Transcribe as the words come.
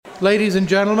Ladies and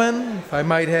gentlemen, if I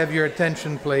might have your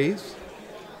attention, please.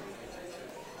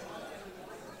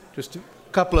 Just a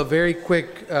couple of very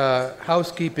quick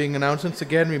housekeeping announcements.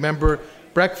 Again, remember,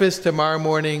 breakfast tomorrow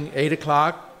morning, 8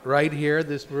 o'clock, right here.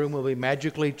 This room will be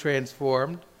magically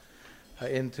transformed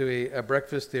into a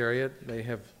breakfast area. They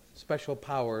have special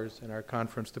powers in our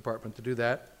conference department to do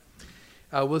that.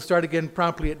 We'll start again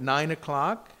promptly at 9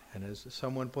 o'clock. And as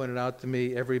someone pointed out to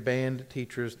me, every band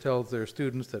teacher tells their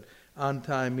students that on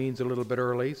time means a little bit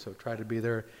early, so try to be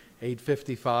there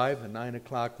 8:55, and 9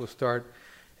 o'clock will start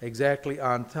exactly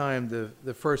on time.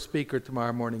 The first speaker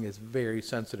tomorrow morning is a very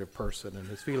sensitive person, and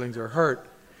his feelings are hurt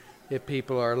if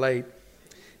people are late.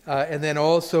 And then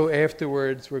also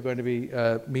afterwards, we're going to be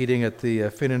meeting at the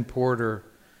Finn and Porter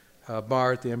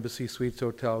bar at the Embassy Suites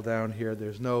Hotel down here.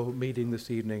 There's no meeting this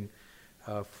evening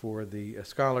for the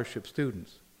scholarship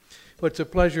students. Well, it's a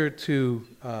pleasure to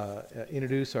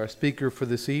introduce our speaker for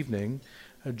this evening.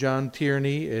 John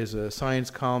Tierney is a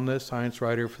science columnist, science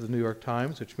writer for the New York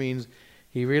Times, which means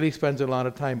he really spends a lot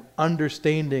of time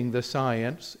understanding the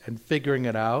science and figuring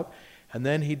it out, and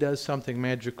then he does something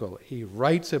magical. He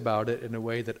writes about it in a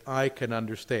way that I can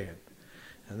understand,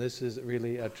 and this is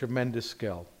really a tremendous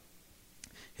skill.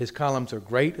 His columns are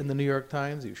great in the New York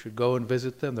Times. You should go and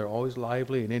visit them. They're always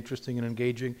lively and interesting and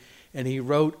engaging, and he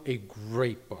wrote a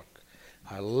great book.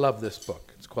 I love this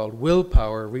book. It's called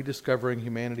Willpower, Rediscovering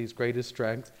Humanity's Greatest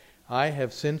Strength. I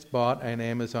have since bought on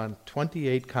Amazon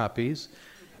 28 copies,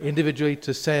 individually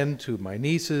to send to my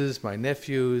nieces, my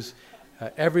nephews.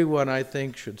 Everyone, I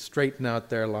think, should straighten out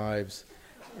their lives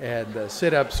and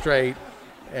sit up straight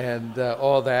and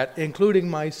all that, including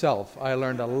myself. I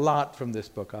learned a lot from this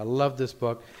book. I love this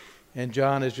book. And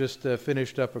John has just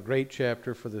finished up a great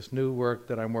chapter for this new work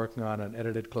that I'm working on, an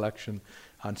edited collection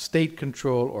on state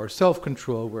control or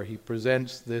self-control, where he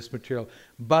presents this material,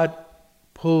 but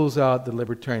pulls out the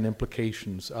libertarian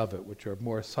implications of it, which are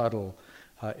more subtle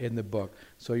in the book.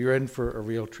 So you're in for a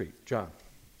real treat. John.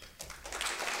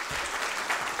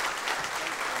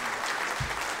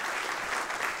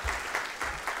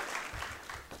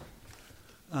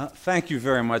 Thank you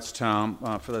very much, Tom,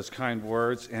 for those kind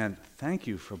words, and thank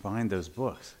you for buying those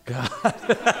books. God.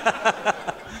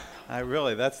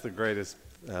 That's the greatest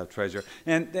treasure.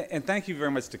 And thank you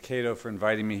very much to Cato for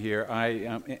inviting me here,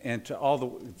 and to all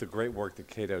the great work that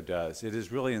Cato does. It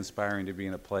is really inspiring to be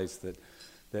in a place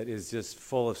that is just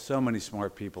full of so many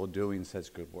smart people doing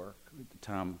such good work.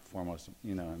 Tom foremost,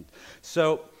 And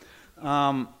so,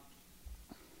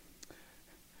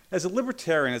 as a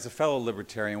libertarian, as a fellow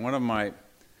libertarian, one of my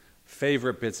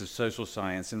favorite bits of social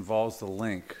science involves the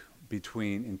link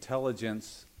between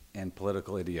intelligence and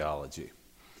political ideology.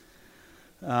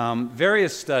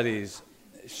 Various studies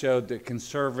showed that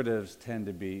conservatives tend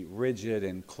to be rigid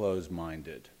and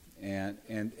closed-minded.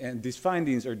 And these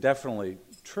findings are definitely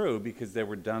true because they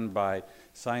were done by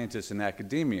scientists in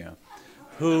academia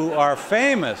who are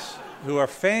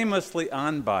famously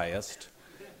unbiased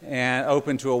and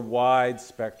open to a wide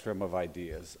spectrum of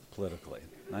ideas politically.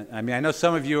 I mean, I know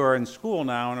some of you are in school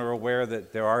now and are aware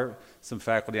that there are some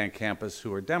faculty on campus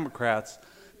who are Democrats,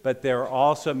 but there are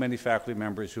also many faculty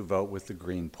members who vote with the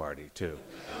Green Party, too.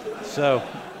 So,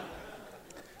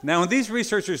 now when these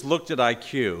researchers looked at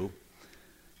IQ,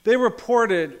 they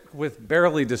reported with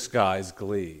barely disguised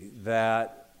glee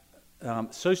that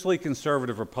socially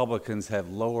conservative Republicans have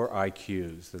lower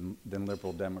IQs than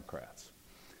liberal Democrats.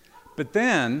 But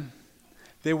then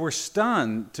they were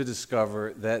stunned to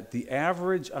discover that the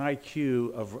average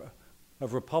IQ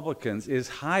of Republicans is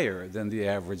higher than the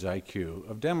average IQ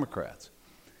of Democrats.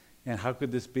 And how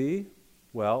could this be?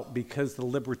 Well, because the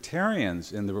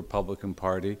libertarians in the Republican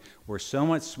Party were so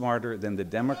much smarter than the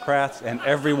Democrats and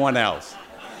everyone else.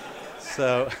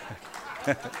 So,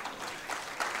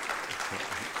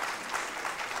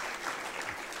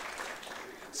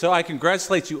 so I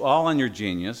congratulate you all on your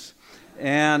genius.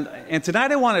 And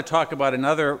tonight I want to talk about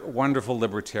another wonderful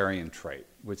libertarian trait,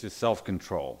 which is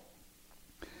self-control.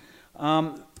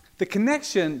 The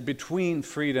connection between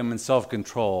freedom and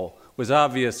self-control was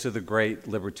obvious to the great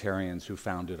libertarians who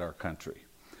founded our country.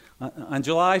 On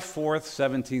July 4th,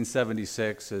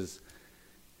 1776,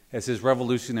 as his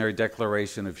Revolutionary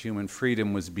Declaration of Human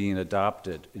Freedom was being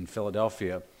adopted in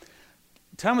Philadelphia,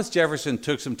 Thomas Jefferson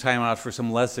took some time out for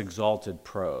some less exalted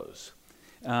prose.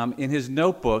 In his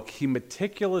notebook, he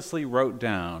meticulously wrote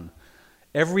down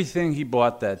everything he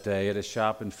bought that day at a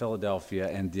shop in Philadelphia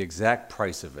and the exact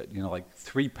price of it, like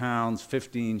 3 pounds,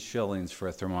 15 shillings for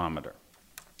a thermometer.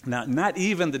 Now, not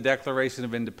even the Declaration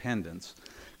of Independence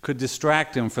could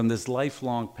distract him from this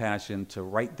lifelong passion to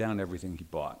write down everything he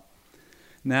bought.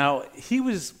 Now, he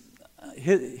was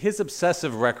his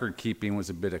obsessive record keeping was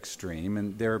a bit extreme,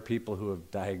 and there are people who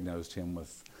have diagnosed him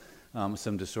with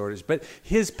some disorders. But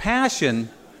his passion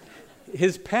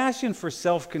for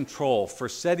self-control, for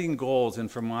setting goals,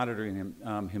 and for monitoring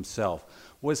himself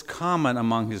was common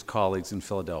among his colleagues in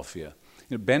Philadelphia.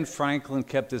 Ben Franklin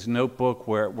kept this notebook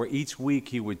where each week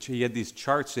he had these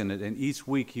charts in it, and each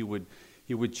week he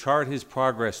would chart his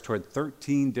progress toward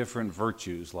 13 different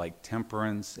virtues like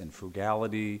temperance and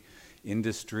frugality,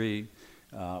 industry,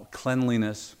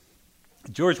 cleanliness.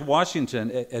 George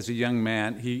Washington, as a young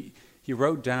man, he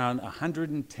wrote down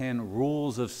 110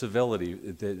 rules of civility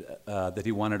that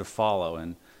he wanted to follow,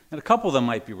 and a couple of them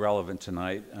might be relevant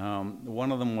tonight.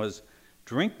 One of them was,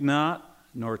 drink not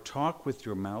nor talk with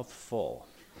your mouth full.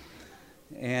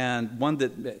 And one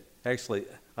that actually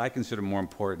I consider more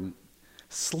important,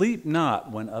 sleep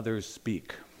not when others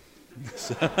speak.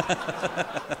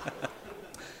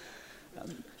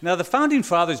 Now, the Founding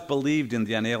Fathers believed in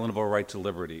the unalienable right to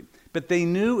liberty, but they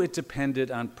knew it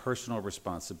depended on personal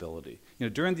responsibility.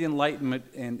 During the Enlightenment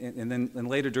and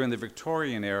later during the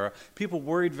Victorian era, people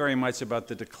worried very much about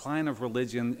the decline of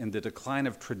religion and the decline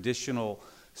of traditional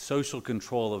social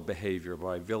control of behavior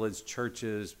by village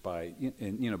churches, by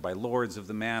lords of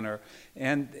the manor,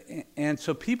 and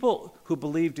so people who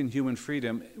believed in human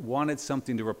freedom wanted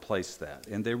something to replace that,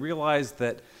 and they realized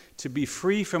that to be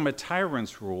free from a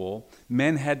tyrant's rule,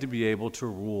 men had to be able to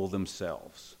rule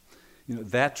themselves.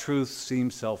 That truth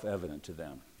seemed self-evident to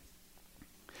them.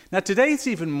 Now today it's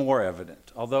even more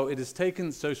evident, although it has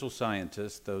taken social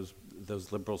scientists, those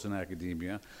liberals in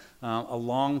academia, a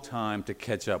long time to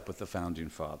catch up with the Founding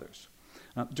Fathers.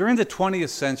 During the 20th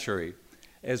century,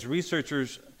 as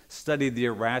researchers studied the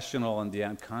irrational and the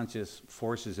unconscious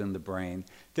forces in the brain,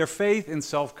 their faith in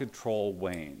self-control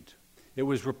waned. It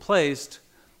was replaced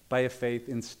by a faith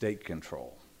in state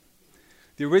control.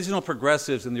 The original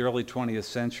progressives in the early 20th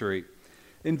century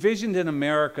envisioned an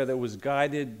America that was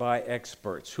guided by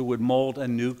experts who would mold a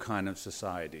new kind of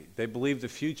society. They believed the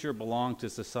future belonged to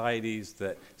societies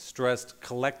that stressed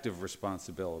collective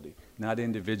responsibility, not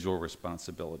individual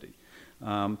responsibility.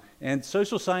 And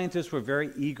social scientists were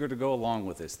very eager to go along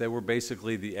with this. They were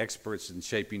basically the experts in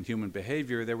shaping human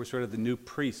behavior. They were sort of the new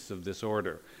priests of this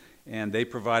order. And they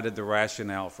provided the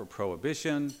rationale for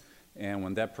prohibition. And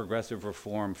when that progressive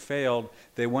reform failed,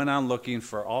 they went on looking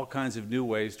for all kinds of new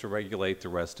ways to regulate the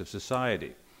rest of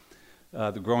society.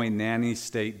 The growing nanny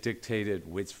state dictated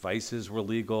which vices were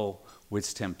legal,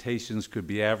 which temptations could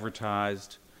be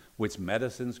advertised, which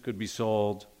medicines could be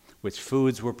sold, which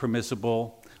foods were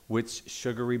permissible, which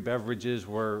sugary beverages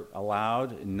were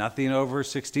allowed. Nothing over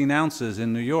 16 ounces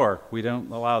in New York. We don't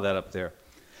allow that up there.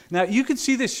 Now, you could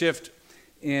see this shift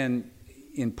in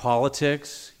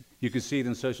politics. You could see it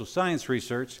in social science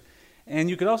research, and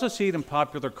you could also see it in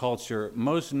popular culture,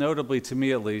 most notably, to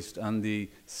me at least, on the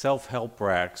self-help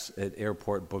racks at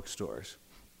airport bookstores.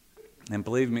 And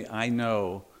believe me, I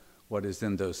know what is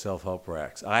in those self-help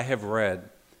racks. I have read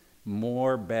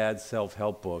more bad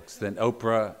self-help books than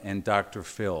Oprah and Dr.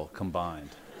 Phil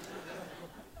combined.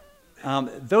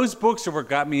 Those books are what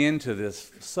got me into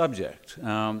this subject.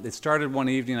 It started one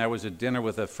evening. I was at dinner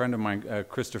with a friend of mine,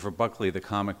 Christopher Buckley, the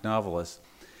comic novelist,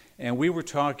 and we were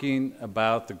talking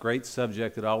about the great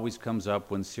subject that always comes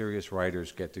up when serious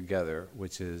writers get together,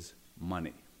 which is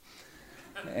money.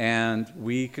 And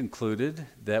we concluded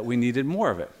that we needed more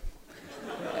of it.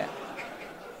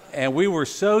 And we were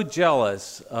so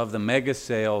jealous of the mega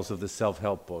sales of the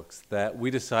self-help books that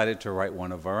we decided to write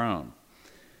one of our own.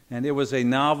 And it was a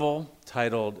novel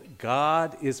titled,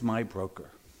 God is My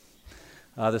Broker.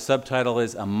 The subtitle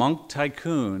is, A Monk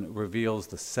Tycoon Reveals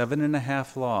the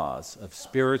 7.5 Laws of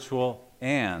Spiritual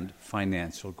and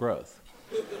Financial Growth.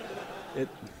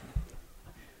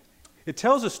 It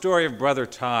tells a story of Brother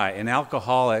Ty, an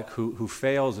alcoholic who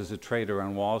fails as a trader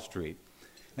on Wall Street,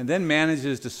 and then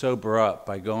manages to sober up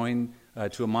by going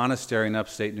to a monastery in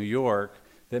upstate New York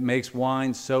that makes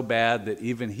wine so bad that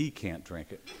even he can't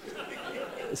drink it.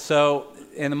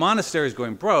 And the monastery is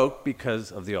going broke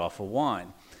because of the awful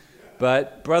wine.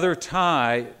 But Brother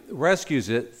Ty rescues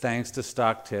it thanks to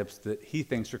stock tips that he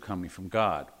thinks are coming from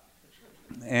God.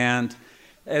 And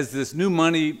as this new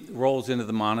money rolls into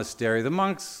the monastery, the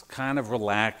monks kind of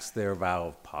relax their vow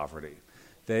of poverty.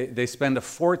 They spend a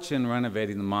fortune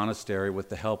renovating the monastery with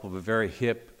the help of a very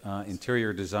hip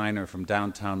interior designer from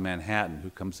downtown Manhattan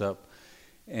who comes up.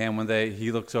 And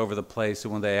he looks over the place,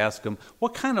 and when they ask him,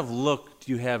 what kind of look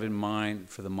do you have in mind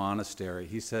for the monastery?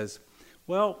 He says,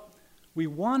 well, we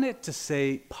want it to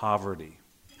say poverty,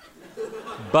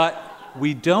 but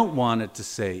we don't want it to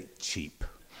say cheap.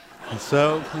 And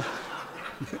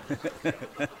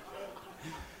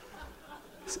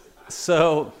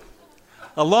So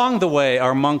along the way,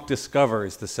 our monk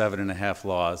discovers the 7.5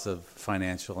 laws of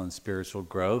financial and spiritual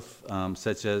growth,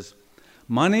 such as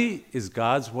money is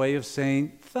God's way of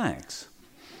saying thanks.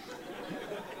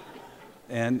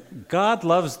 And God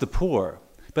loves the poor,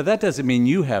 but that doesn't mean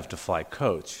you have to fly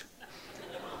coach.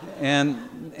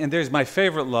 And there's my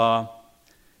favorite law: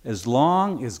 as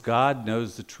long as God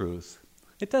knows the truth,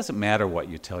 it doesn't matter what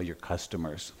you tell your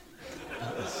customers.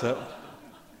 So,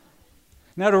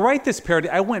 now to write this parody,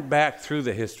 I went back through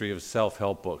the history of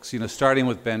self-help books, starting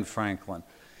with Ben Franklin.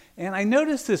 And I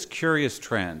noticed this curious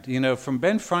trend. From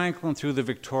Ben Franklin through the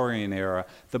Victorian era,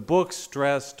 the books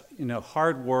stressed,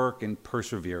 hard work and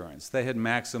perseverance. They had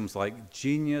maxims like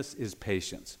genius is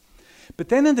patience. But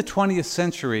then in the 20th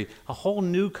century, a whole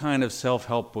new kind of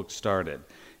self-help book started.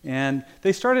 And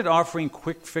they started offering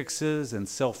quick fixes and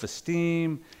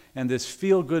self-esteem and this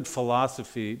feel-good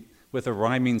philosophy with a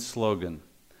rhyming slogan: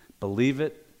 believe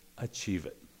it, achieve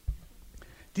it.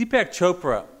 Deepak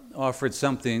Chopra offered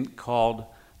something called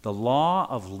the law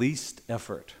of least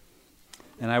effort.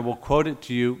 And I will quote it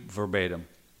to you verbatim.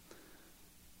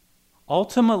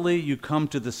 Ultimately, you come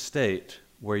to the state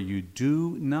where you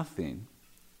do nothing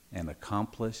and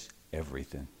accomplish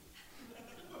everything.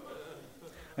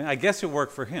 And I guess it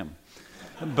worked for him.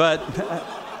 But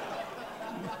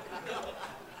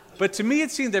to me,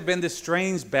 it seemed there had been this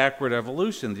strange backward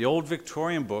evolution. The old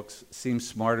Victorian books seemed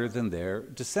smarter than their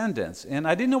descendants. And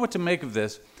I didn't know what to make of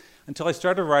this until I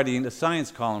started writing a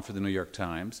science column for the New York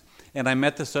Times, and I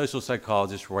met the social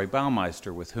psychologist Roy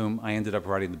Baumeister, with whom I ended up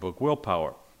writing the book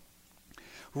Willpower.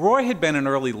 Roy had been an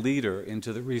early leader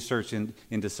into the research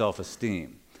into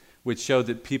self-esteem, which showed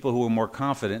that people who were more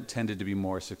confident tended to be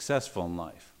more successful in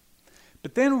life.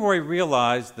 But then Roy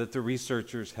realized that the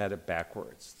researchers had it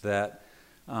backwards, that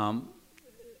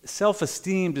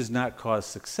self-esteem does not cause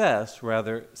success,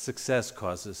 rather success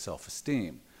causes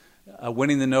self-esteem.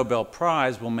 Winning the Nobel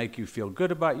Prize will make you feel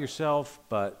good about yourself,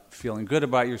 but feeling good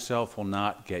about yourself will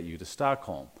not get you to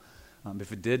Stockholm.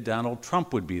 If it did, Donald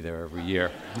Trump would be there every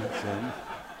year.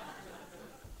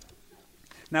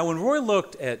 Now, when Roy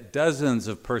looked at dozens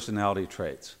of personality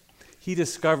traits, he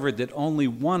discovered that only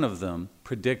one of them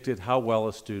predicted how well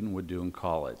a student would do in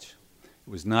college. It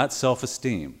was not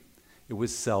self-esteem, it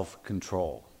was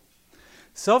self-control.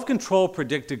 Self-control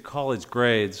predicted college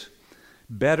grades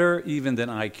better even than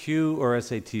IQ or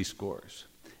SAT scores.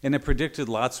 And it predicted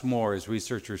lots more, as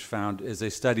researchers found as they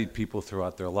studied people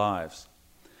throughout their lives.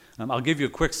 I'll give you a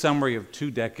quick summary of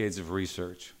 2 decades of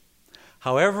research.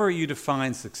 However you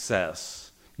define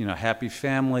success, happy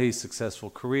family, successful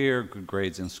career, good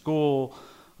grades in school,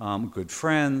 good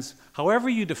friends, however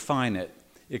you define it,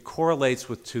 it correlates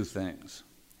with 2 things: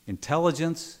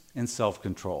 intelligence and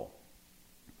self-control.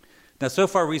 Now, so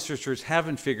far, researchers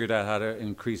haven't figured out how to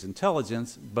increase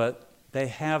intelligence, but they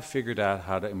have figured out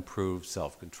how to improve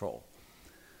self-control.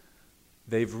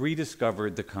 They've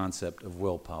rediscovered the concept of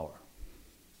willpower.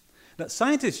 Now,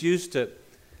 scientists used to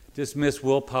dismiss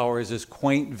willpower as this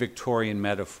quaint Victorian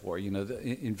metaphor,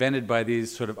 invented by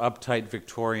these sort of uptight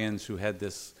Victorians who had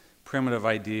this primitive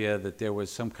idea that there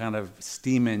was some kind of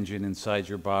steam engine inside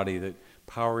your body that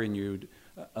powering your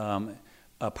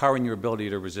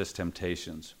ability to resist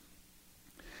temptations.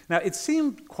 Now, it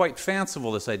seemed quite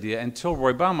fanciful, this idea, until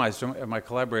Roy Baumeister, my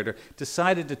collaborator,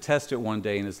 decided to test it one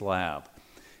day in his lab.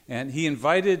 And he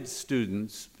invited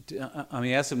students,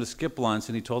 he asked them to skip lunch,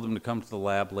 and he told them to come to the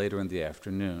lab later in the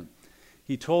afternoon.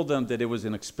 He told them that it was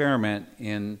an experiment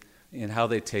in how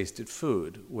they tasted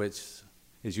food, which,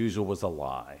 as usual, was a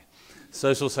lie.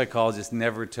 Social psychologists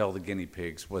never tell the guinea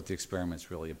pigs what the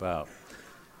experiment's really about.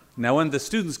 Now, when the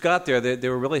students got there, they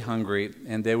were really hungry,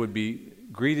 and they would be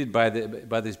greeted by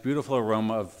this beautiful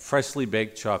aroma of freshly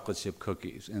baked chocolate chip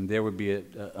cookies. And there would be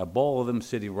a bowl of them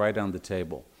sitting right on the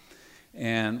table.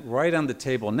 And right on the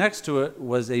table next to it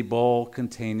was a bowl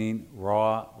containing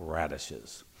raw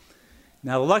radishes.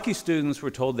 Now, the lucky students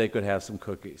were told they could have some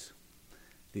cookies.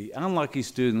 The unlucky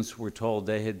students were told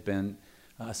they had been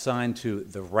assigned to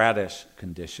the radish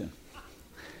condition.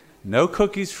 No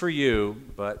cookies for you,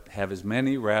 but have as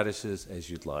many radishes as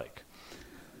you'd like.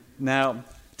 Now,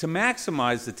 to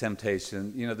maximize the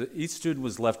temptation, each student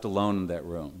was left alone in that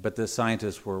room, but the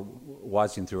scientists were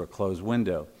watching through a closed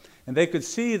window. And they could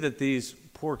see that these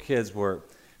poor kids were,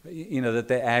 that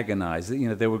they agonized.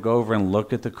 They would go over and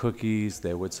look at the cookies.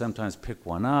 They would sometimes pick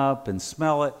one up and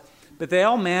smell it. But they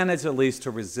all managed at least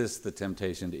to resist the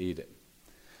temptation to eat it.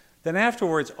 Then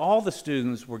afterwards, all the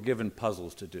students were given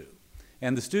puzzles to do.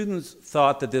 And the students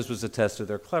thought that this was a test of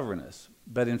their cleverness.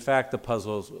 But in fact, the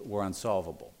puzzles were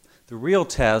unsolvable. The real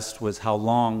test was how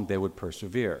long they would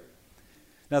persevere.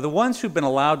 Now, the ones who've been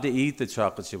allowed to eat the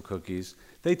chocolate chip cookies,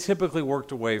 they typically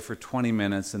worked away for 20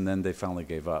 minutes and then they finally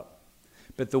gave up.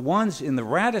 But the ones in the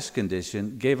radish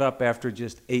condition gave up after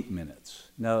just 8 minutes.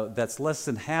 Now, that's less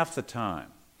than half the time,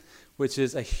 which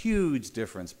is a huge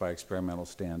difference by experimental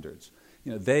standards.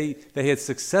 They had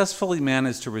successfully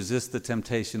managed to resist the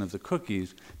temptation of the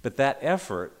cookies, but that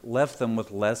effort left them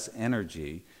with less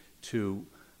energy to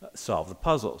solve the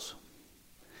puzzles.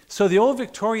 So the old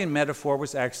Victorian metaphor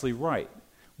was actually right.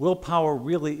 Willpower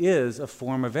really is a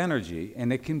form of energy,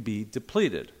 and it can be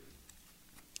depleted.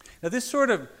 Now, this sort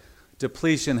of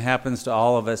depletion happens to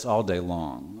all of us all day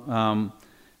long.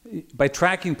 By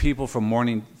tracking people from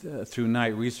morning through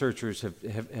night, researchers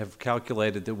have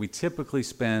calculated that we typically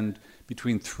spend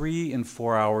between 3 and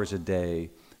 4 hours a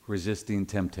day resisting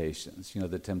temptations.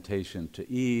 The temptation to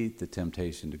eat, the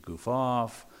temptation to goof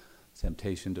off,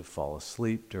 temptation to fall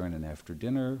asleep during an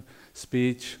after-dinner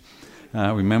speech.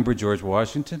 Remember George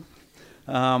Washington?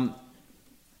 And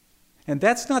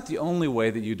that's not the only way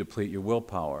that you deplete your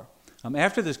willpower.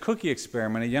 After this cookie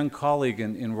experiment, a young colleague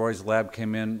in Roy's lab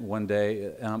came in one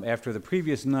day. After the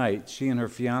previous night, she and her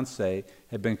fiancé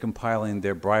had been compiling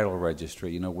their bridal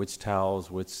registry, which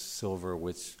towels, which silver,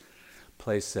 which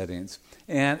place settings.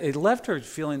 And it left her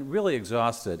feeling really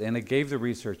exhausted, and it gave the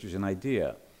researchers an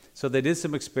idea. So they did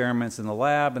some experiments in the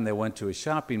lab, and they went to a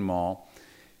shopping mall,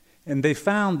 and they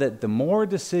found that the more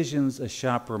decisions a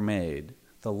shopper made,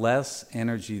 the less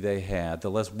energy they had,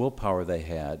 the less willpower they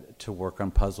had to work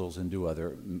on puzzles and do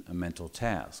other mental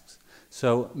tasks.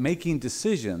 So making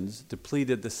decisions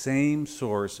depleted the same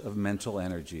source of mental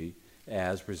energy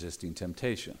as resisting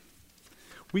temptation.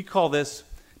 We call this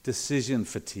decision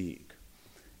fatigue.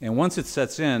 And once it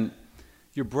sets in,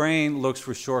 your brain looks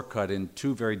for shortcut in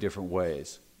 2 very different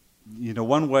ways.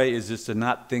 One way is just to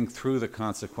not think through the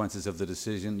consequences of the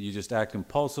decision. You just act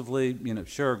impulsively.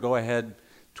 Sure, go ahead,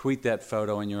 tweet that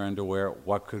photo in your underwear.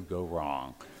 What could go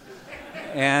wrong?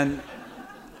 And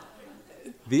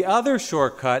the other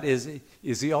shortcut is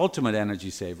the ultimate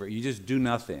energy saver. You just do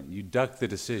nothing. You duck the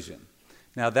decision.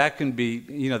 Now, that can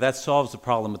be, that solves the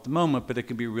problem at the moment, but it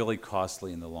can be really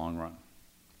costly in the long run.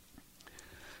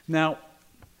 Now,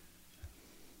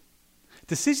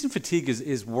 decision fatigue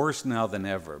is worse now than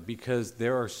ever because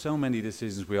there are so many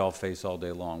decisions we all face all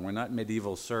day long. We're not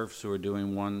medieval serfs who are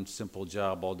doing one simple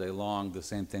job all day long, the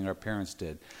same thing our parents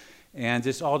did. And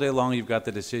just all day long you've got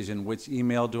the decision, which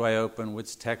email do I open,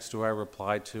 which text do I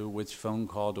reply to, which phone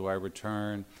call do I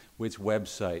return, which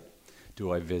website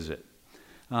do I visit.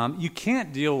 You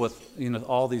can't deal with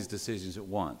all these decisions at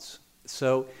once.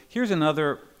 So here's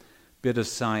another bit of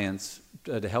science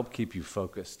to help keep you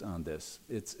focused on this.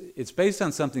 It's based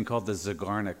on something called the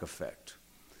Zeigarnik effect,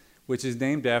 which is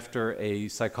named after a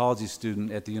psychology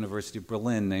student at the University of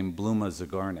Berlin named Bluma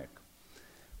Zeigarnik.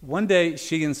 One day,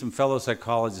 she and some fellow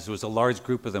psychologists, it was a large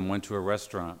group of them, went to a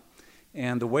restaurant.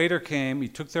 And the waiter came, he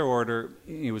took their order,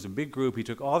 it was a big group, he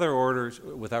took all their orders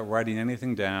without writing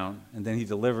anything down, and then he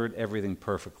delivered everything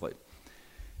perfectly.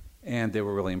 And they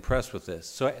were really impressed with this.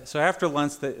 So after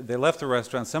lunch, they left the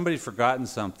restaurant. Somebody had forgotten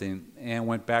something and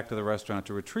went back to the restaurant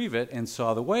to retrieve it and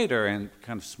saw the waiter and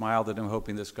kind of smiled at him,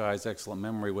 hoping this guy's excellent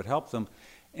memory would help them.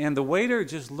 And the waiter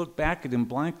just looked back at him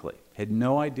blankly, had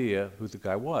no idea who the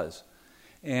guy was.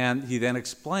 And he then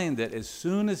explained that as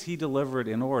soon as he delivered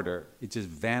an order, it just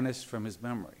vanished from his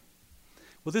memory.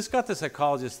 Well, this got the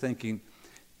psychologist thinking,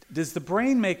 does the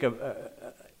brain make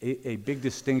a big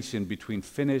distinction between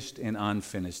finished and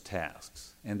unfinished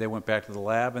tasks? And they went back to the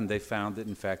lab and they found that,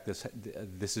 in fact,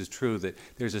 this is true, that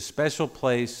there's a special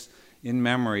place in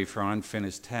memory for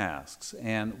unfinished tasks.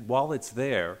 And while it's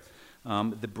there,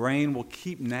 the brain will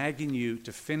keep nagging you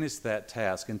to finish that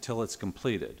task until it's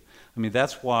completed. I mean,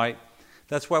 that's why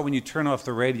when you turn off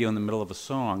the radio in the middle of a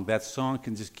song, that song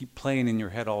can just keep playing in your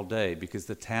head all day because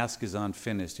the task is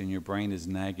unfinished and your brain is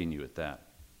nagging you at that.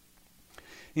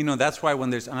 That's why when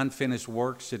there's unfinished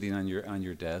work sitting on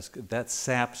your desk, that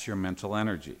saps your mental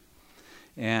energy.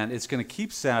 And it's going to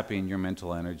keep sapping your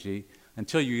mental energy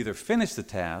until you either finish the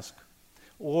task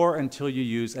or until you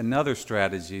use another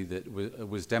strategy that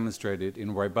was demonstrated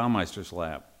in Roy Baumeister's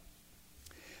lab.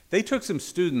 They took some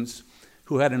students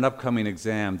who had an upcoming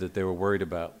exam that they were worried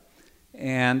about,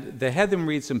 and they had them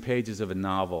read some pages of a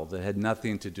novel that had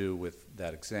nothing to do with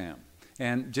that exam.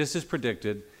 And just as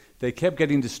predicted, they kept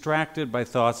getting distracted by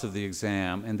thoughts of the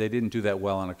exam, and they didn't do that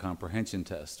well on a comprehension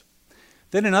test.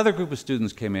 Then another group of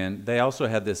students came in. They also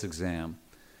had this exam.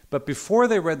 But before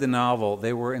they read the novel,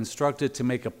 they were instructed to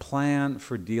make a plan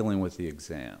for dealing with the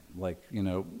exam, like,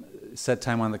 set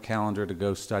time on the calendar to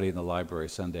go study in the library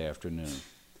Sunday afternoon.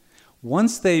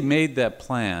 Once they made that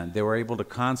plan, they were able to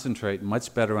concentrate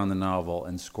much better on the novel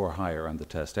and score higher on the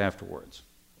test afterwards.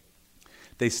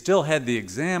 They still had the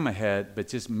exam ahead, but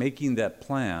just making that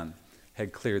plan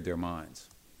had cleared their minds.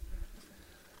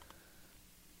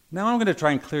 Now I'm going to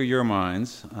try and clear your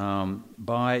minds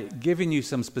by giving you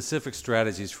some specific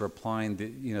strategies for applying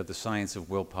the science of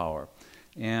willpower.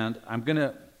 And I'm going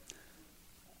to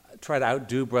try to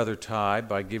outdo Brother Ty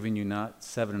by giving you not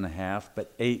 7.5,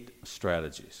 but 8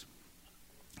 strategies.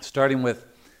 Starting with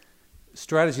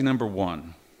strategy number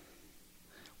 1.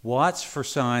 Watch for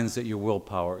signs that your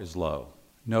willpower is low.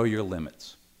 Know your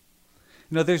limits.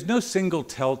 There's no single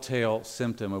telltale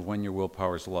symptom of when your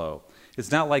willpower is low.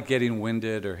 It's not like getting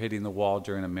winded or hitting the wall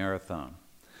during a marathon.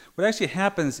 What actually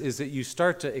happens is that you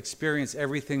start to experience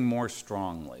everything more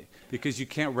strongly because you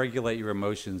can't regulate your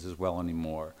emotions as well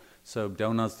anymore. So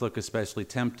donuts look especially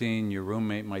tempting, your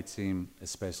roommate might seem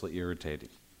especially irritating.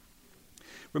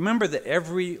 Remember that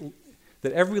every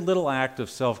little act of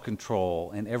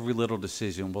self-control and every little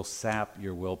decision will sap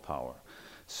your willpower.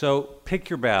 So pick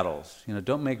your battles.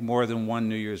 Don't make more than one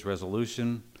New Year's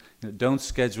resolution. Don't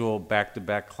schedule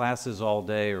back-to-back classes all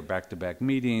day or back-to-back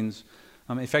meetings.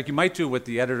 In fact, you might do what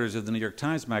the editors of the New York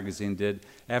Times Magazine did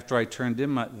after I turned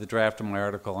in the draft of my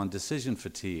article on decision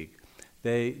fatigue.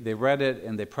 They read it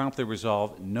and they promptly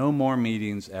resolved no more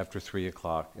meetings after 3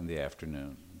 o'clock in the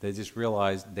afternoon. They just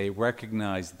realized they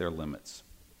recognized their limits.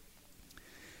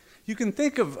 You can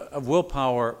think of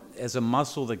willpower as a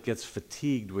muscle that gets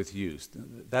fatigued with use.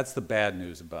 That's the bad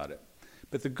news about it.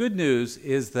 But the good news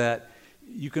is that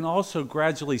you can also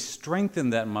gradually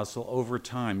strengthen that muscle over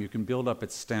time. You can build up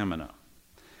its stamina.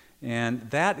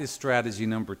 And that is strategy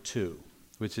number 2,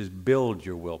 which is build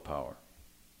your willpower.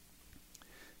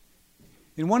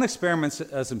 In one experiment,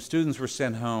 some students were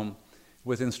sent home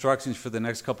with instructions for the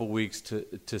next couple of weeks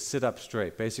to sit up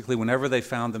straight. Basically, whenever they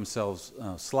found themselves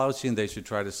slouching, they should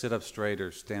try to sit up straight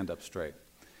or stand up straight.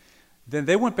 Then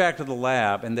they went back to the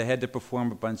lab and they had to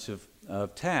perform a bunch of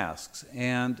tasks.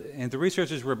 And the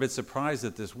researchers were a bit surprised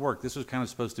that this worked. This was kind of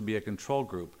supposed to be a control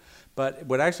group. But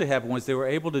what actually happened was they were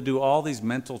able to do all these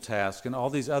mental tasks and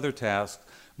all these other tasks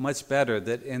much better,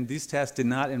 and these tasks did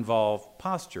not involve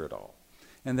posture at all.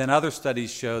 And then other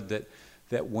studies showed that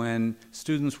when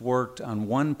students worked on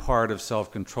one part of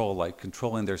self-control, like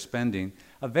controlling their spending,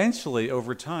 eventually,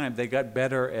 over time, they got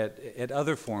better at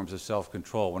other forms of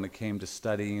self-control when it came to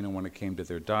studying and when it came to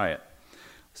their diet.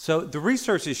 So the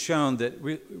research has shown that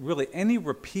really any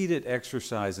repeated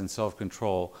exercise in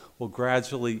self-control will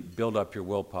gradually build up your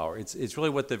willpower. It's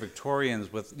really what the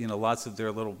Victorians, with lots of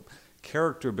their little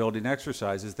character-building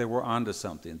exercises, they were onto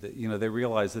something. That they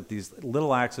realized that these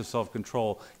little acts of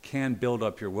self-control can build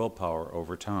up your willpower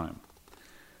over time.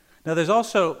 Now, there's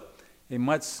also a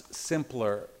much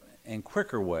simpler and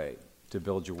quicker way to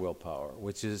build your willpower,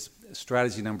 which is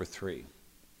strategy number 3: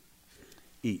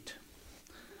 eat.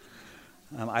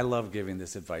 I love giving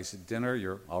this advice at dinner.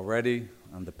 You're already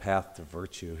on the path to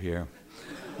virtue here.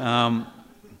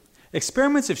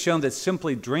 Experiments have shown that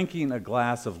simply drinking a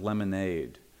glass of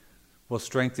lemonade will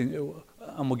strengthen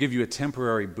and will give you a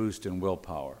temporary boost in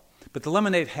willpower. But the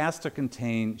lemonade has to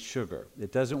contain sugar.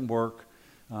 It doesn't work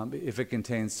if it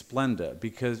contains Splenda,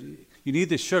 because you need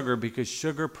the sugar because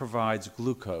sugar provides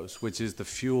glucose, which is the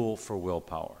fuel for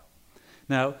willpower.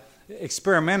 Now,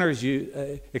 experimenters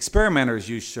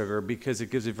use sugar because it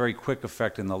gives a very quick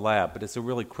effect in the lab, but it's a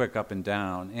really quick up and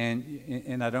down.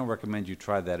 And I don't recommend you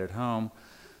try that at home,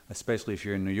 especially if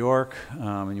you're in New York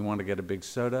and you want to get a big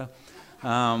soda.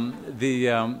 It's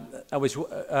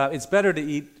better to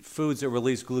eat foods that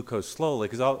release glucose slowly,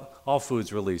 because all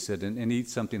foods release it, and eat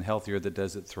something healthier that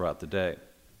does it throughout the day.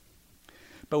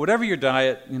 But whatever your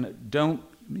diet, don't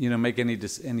make any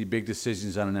big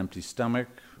decisions on an empty stomach.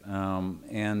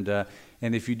 And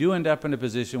if you do end up in a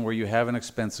position where you have an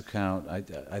expense account,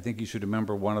 I think you should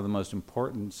remember one of the most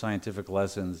important scientific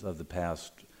lessons of the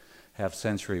past half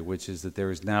century, which is that there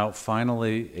is now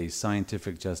finally a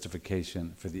scientific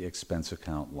justification for the expense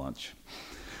account lunch.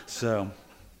 So,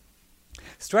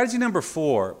 strategy number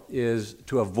 4 is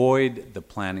to avoid the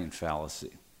planning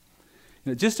fallacy.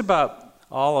 Just about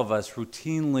all of us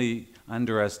routinely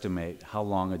underestimate how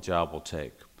long a job will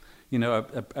take.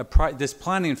 This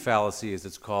planning fallacy, as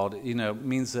it's called,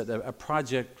 means that a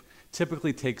project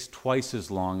typically takes twice as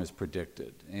long as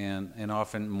predicted, and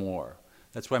often more.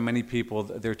 That's why many people,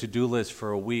 their to-do list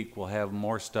for a week will have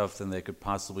more stuff than they could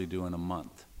possibly do in a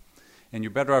month. And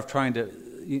you're better off trying to,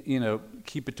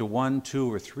 keep it to 1,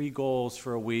 2, or 3 goals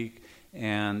for a week,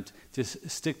 and just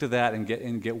stick to that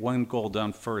and get one goal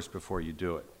done first before you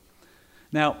do it.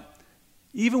 Now,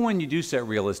 even when you do set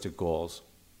realistic goals,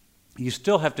 you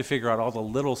still have to figure out all the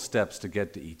little steps to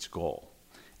get to each goal.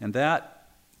 And that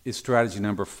is strategy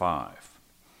number 5,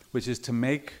 which is to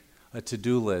make a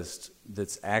to-do list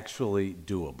that's actually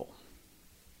doable.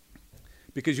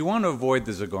 Because you want to avoid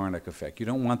the Zeigarnik effect. You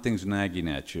don't want things nagging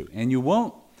at you. And you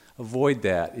won't avoid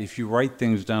that if you write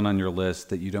things down on your list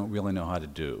that you don't really know how to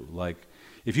do. Like,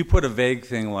 if you put a vague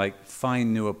thing like,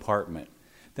 find new apartment,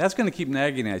 that's going to keep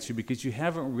nagging at you because you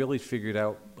haven't really figured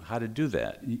out how to do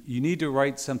that. You need to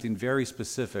write something very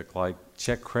specific, like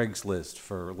check Craigslist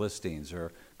for listings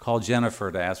or call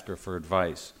Jennifer to ask her for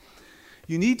advice.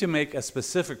 You need to make a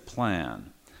specific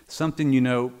plan, something you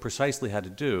know precisely how to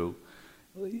do,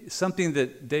 something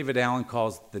that David Allen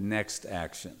calls the next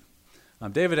action.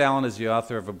 David Allen is the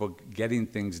author of a book, Getting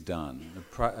Things Done,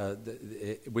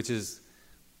 which is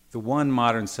the one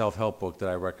modern self-help book that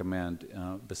I recommend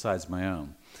besides my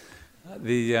own.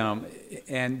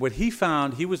 And what he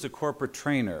found, he was a corporate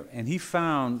trainer, and he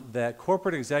found that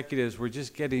corporate executives were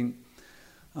just getting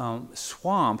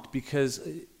swamped because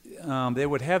they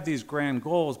would have these grand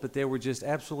goals, but they were just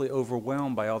absolutely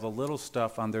overwhelmed by all the little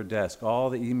stuff on their desk, all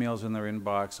the emails in their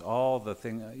inbox, all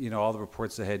the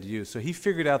reports they had to use. So he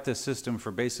figured out this system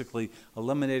for basically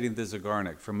eliminating the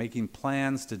Zeigarnik, for making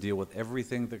plans to deal with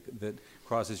everything that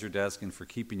crosses your desk and for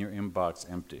keeping your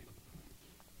inbox empty.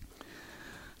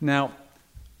 Now,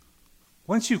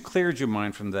 once you've cleared your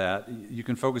mind from that, you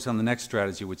can focus on the next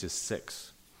strategy, which is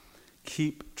 6.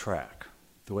 Keep track,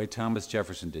 the way Thomas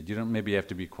Jefferson did. You don't maybe have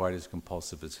to be quite as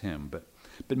compulsive as him, but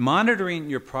monitoring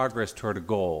your progress toward a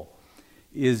goal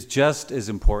is just as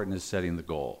important as setting the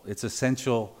goal. It's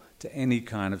essential to any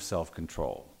kind of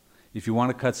self-control. If you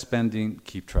want to cut spending,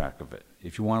 keep track of it.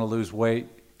 If you want to lose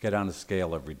weight, get on a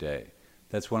scale every day.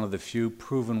 That's one of the few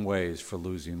proven ways for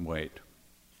losing weight.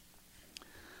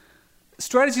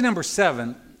 Strategy number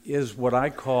 7 is what I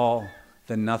call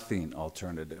the nothing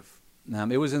alternative.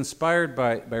 It was inspired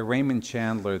by Raymond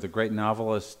Chandler, the great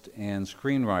novelist and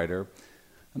screenwriter.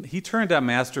 He turned out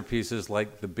masterpieces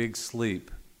like The Big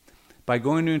Sleep by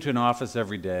going into an office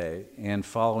every day and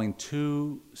following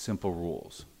 2 simple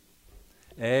rules.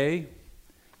 A,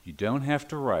 you don't have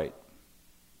to write.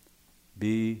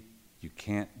 B, you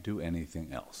can't do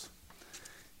anything else.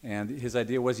 And his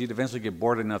idea was you'd eventually get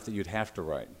bored enough that you'd have to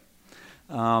write.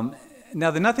 Now,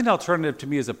 the nothing alternative to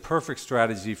me is a perfect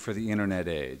strategy for the internet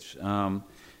age. No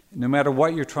matter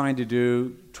what you're trying to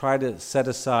do, try to set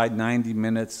aside 90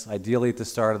 minutes, ideally at the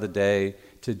start of the day,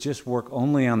 to just work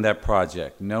only on that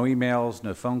project. No emails,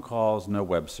 no phone calls, no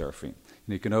web surfing.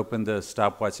 You can open the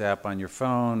stopwatch app on your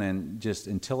phone and just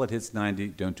until it hits 90,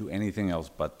 don't do anything else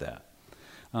but that.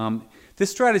 This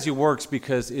strategy works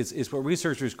because it's what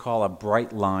researchers call a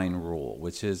bright line rule,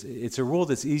 which is it's a rule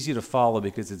that's easy to follow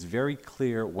because it's very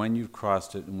clear when you've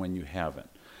crossed it and when you haven't.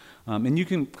 And you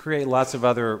can create lots of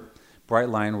other bright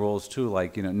line rules too,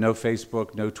 like no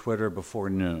Facebook, no Twitter before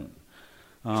noon.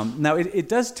 Now it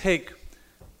does take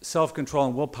self-control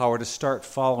and willpower to start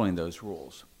following those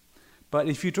rules. But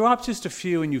if you drop just a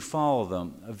few and you follow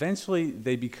them, eventually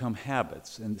they become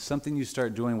habits and something you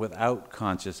start doing without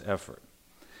conscious effort.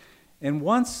 And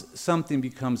once something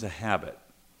becomes a habit,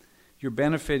 you're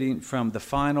benefiting from the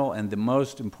final and the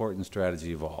most important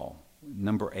strategy of all,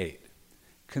 number 8,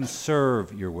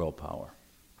 conserve your willpower.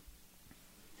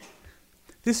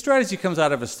 This strategy comes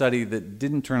out of a study that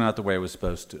didn't turn out the way it was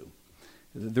supposed to.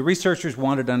 The researchers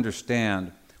wanted to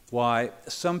understand why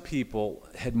some people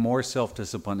had more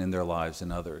self-discipline in their lives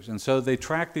than others. And so they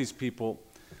tracked these people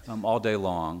all day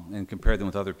long and compared them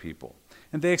with other people.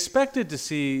 And they expected to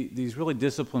see these really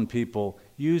disciplined people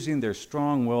using their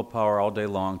strong willpower all day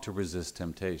long to resist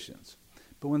temptations.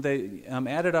 But when they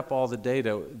added up all the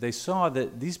data, they saw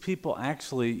that these people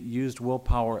actually used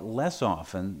willpower less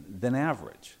often than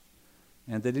average.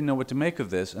 And they didn't know what to make of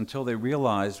this until they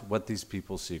realized what these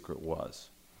people's secret was.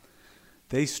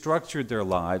 They structured their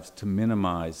lives to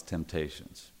minimize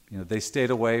temptations. They stayed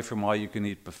away from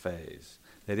all-you-can-eat buffets.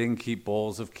 They didn't keep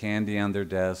bowls of candy on their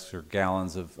desks or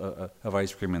gallons of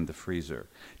ice cream in the freezer.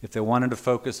 If they wanted to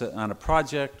focus on a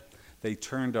project, they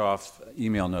turned off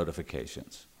email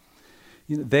notifications.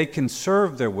 They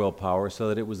conserved their willpower so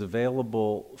that it was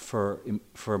available for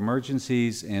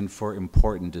emergencies and for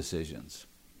important decisions.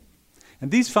 And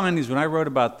these findings, when I wrote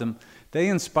about them, they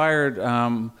inspired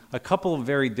a couple of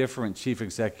very different chief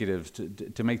executives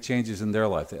to make changes in their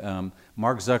life,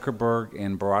 Mark Zuckerberg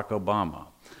and Barack Obama.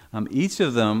 Each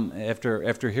of them,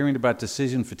 after hearing about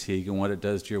decision fatigue and what it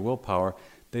does to your willpower,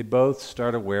 they both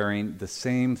started wearing the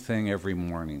same thing every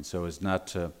morning so as not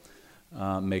to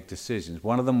make decisions.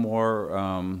 One of them wore,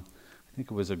 I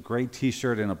think it was a gray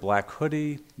T-shirt and a black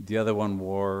hoodie. The other one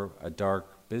wore a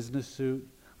dark business suit.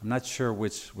 I'm not sure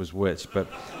which was which, but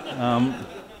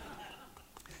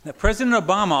now, President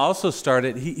Obama also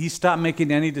started, he stopped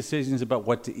making any decisions about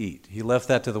what to eat. He left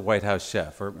that to the White House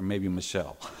chef, or maybe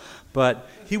Michelle. But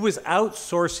he was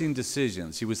outsourcing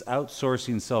decisions. He was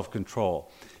outsourcing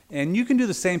self-control. And you can do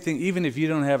the same thing even if you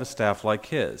don't have a staff like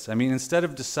his. I mean, instead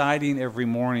of deciding every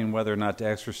morning whether or not to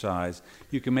exercise,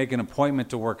 you can make an appointment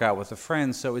to work out with a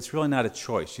friend, so it's really not a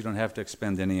choice. You don't have to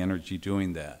expend any energy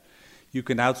doing that. You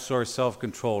can outsource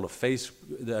self-control to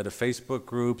Facebook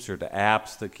groups or to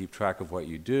apps that keep track of what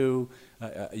you do.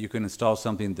 You can install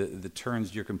something that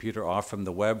turns your computer off from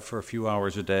the web for a few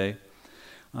hours a day.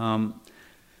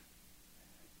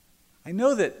 I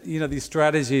know that these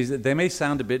strategies, they may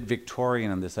sound a bit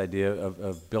Victorian on this idea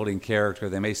of building character.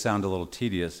 They may sound a little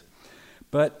tedious,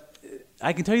 but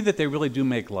I can tell you that they really do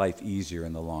make life easier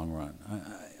in the long run.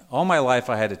 All my life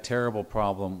I had a terrible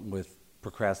problem with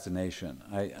procrastination.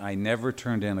 I never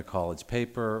turned in a college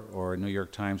paper or a New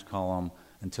York Times column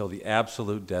until the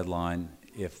absolute deadline,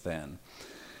 if then.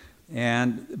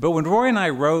 But when Roy and I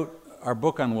wrote our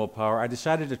book on willpower, I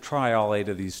decided to try all 8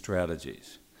 of these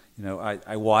strategies.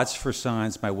 I watched for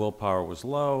signs my willpower was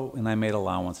low, and I made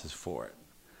allowances for it.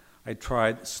 I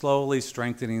tried slowly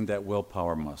strengthening that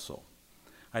willpower muscle.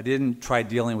 I didn't try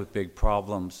dealing with big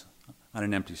problems on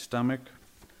an empty stomach.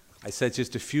 I set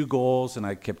just a few goals, and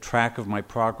I kept track of my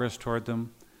progress toward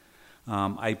them.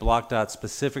 I blocked out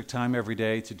specific time every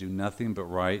day to do nothing but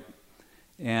write.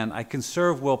 And I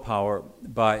conserved willpower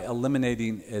by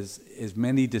eliminating as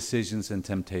many decisions and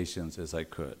temptations as I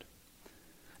could.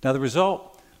 Now, the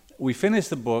result, we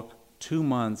finished the book 2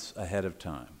 months ahead of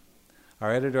time.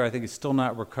 Our editor, I think, is still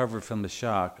not recovered from the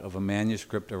shock of a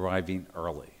manuscript arriving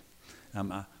early.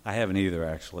 I haven't either,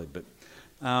 actually. But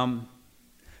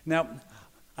now,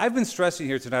 I've been stressing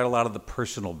here tonight a lot of the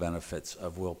personal benefits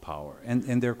of willpower,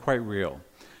 and they're quite real.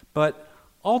 But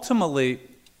ultimately,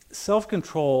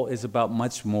 self-control is about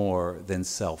much more than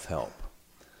self-help.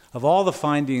 Of all the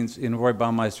findings in Roy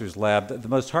Baumeister's lab, the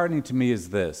most heartening to me is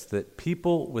this, that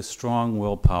people with strong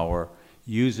willpower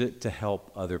use it to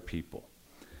help other people.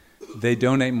 They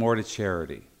donate more to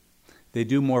charity. They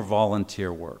do more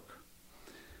volunteer work.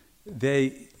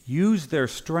 They use their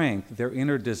strength, their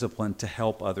inner discipline, to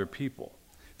help other people.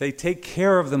 They take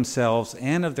care of themselves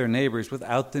and of their neighbors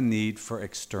without the need for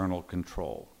external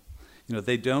control.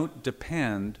 They don't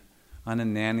depend on a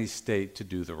nanny state to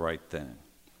do the right thing.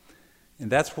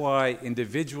 And that's why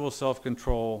individual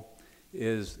self-control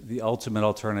is the ultimate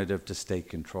alternative to state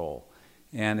control.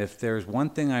 And if there's one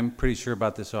thing I'm pretty sure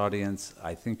about this audience,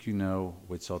 I think you know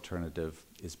which alternative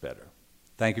is better.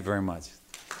 Thank you very much.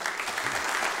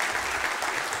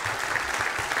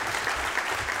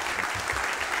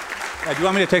 Do you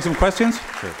want me to take some questions?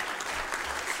 Sure.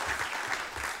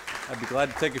 I'd be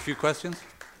glad to take a few questions.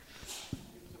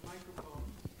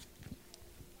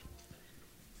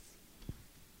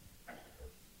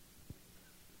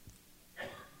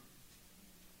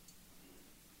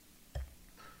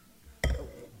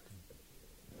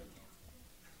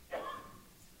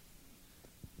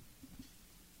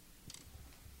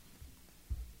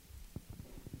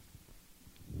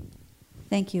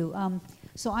 Thank you.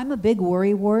 So I'm a big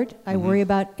worrywart. I worry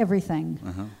about everything.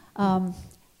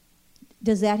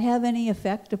 Does that have any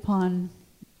effect upon,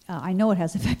 I know it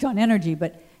has effect on energy,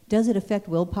 but does it affect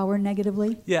willpower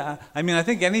negatively? Yeah, I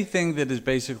think anything that is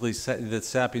basically that's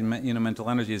sapping mental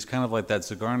energy is kind of like that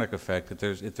Zeigarnik effect.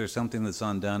 If there's something that's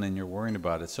undone and you're worrying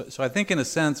about it. So I think in a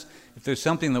sense, if there's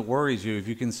something that worries you, if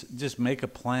you can just make a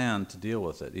plan to deal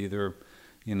with it, either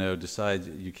decide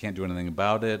you can't do anything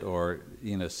about it, or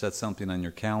set something on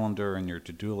your calendar and your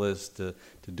to-do list to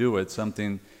do it.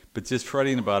 But just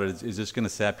fretting about it is just going to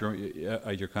sap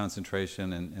your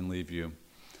concentration and leave you.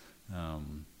 I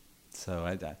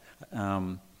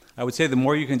would say the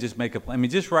more you can just make a plan.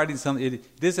 Just writing something. It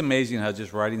is amazing how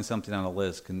just writing something on a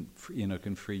list can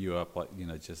free you up.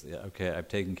 Okay, I've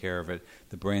taken care of it.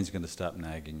 The brain's going to stop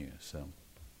nagging you. So.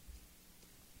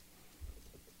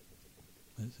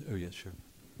 Oh yes, sure.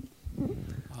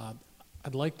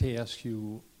 I'd like to ask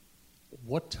you,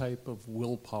 what type of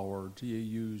willpower do you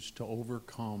use to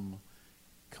overcome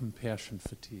compassion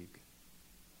fatigue?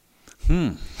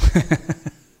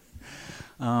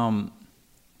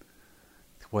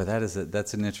 Boy,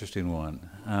 that's an interesting one.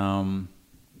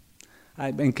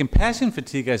 And compassion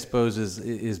fatigue, I suppose,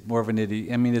 is more of an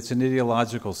it's an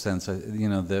ideological sense.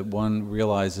 That one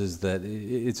realizes that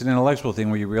it's an intellectual thing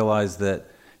where you realize that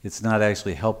it's not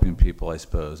actually helping people, I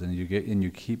suppose, and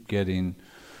you keep getting.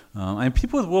 And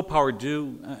people with willpower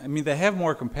do. They have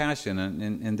more compassion,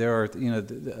 and there are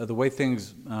the way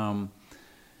things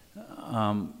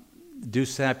do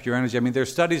sap your energy. I mean, there are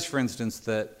studies, for instance,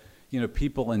 that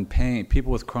people in pain,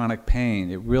 people with chronic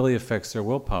pain, it really affects their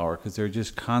willpower because they're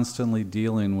just constantly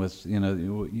dealing with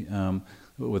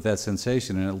with that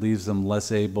sensation, and it leaves them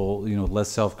less able, less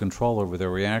self-control over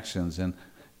their reactions. And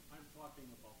I'm talking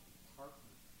about partner.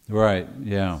 right,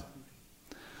 yeah.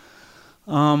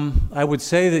 I would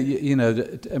say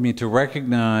that, to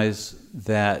recognize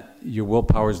that your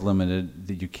willpower is limited,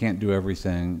 that you can't do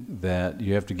everything, that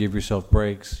you have to give yourself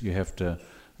breaks, you have to,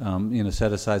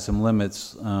 set aside some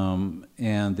limits,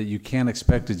 and that you can't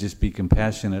expect to just be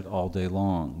compassionate all day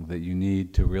long, that you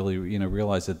need to really,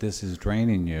 realize that this is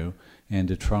draining you, and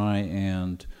to try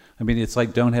and, it's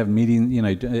like don't have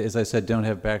as I said, don't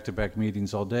have back-to-back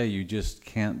meetings all day. You just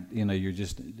can't, you're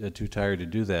just too tired to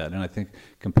do that. And I think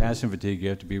compassion fatigue, you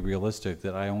have to be realistic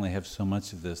that I only have so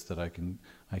much of this that I can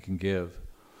give.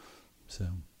 So.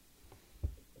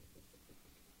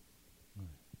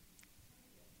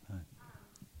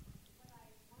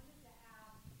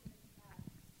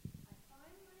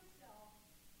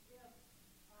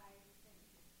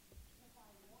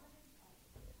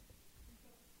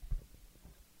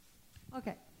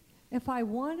 Okay. If I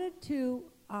wanted to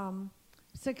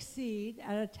succeed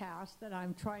at a task that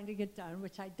I'm trying to get done,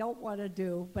 which I don't want to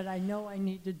do, but I know I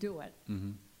need to do it,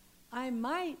 Mm-hmm. I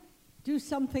might do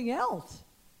something else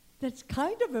that's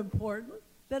kind of important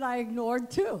that I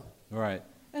ignored too. Right.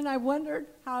 And I wondered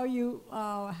how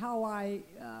I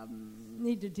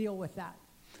need to deal with that.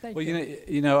 Thank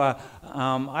you. I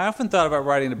often thought about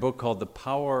writing a book called The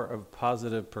Power of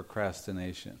Positive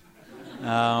Procrastination.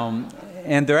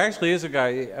 And there actually is a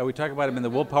guy, we talk about him in the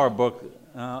Willpower book.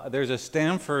 There's a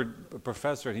Stanford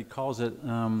professor, and he calls it,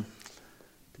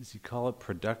 does he call it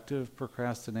productive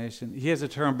procrastination? He has a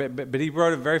term, but he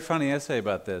wrote a very funny essay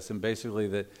about this, and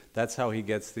basically that's how he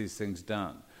gets these things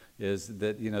done, is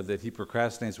that, that he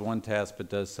procrastinates one task but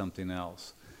does something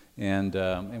else. And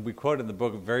we quote in the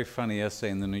book a very funny essay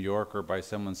in the New Yorker by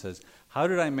someone says, how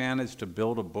did I manage to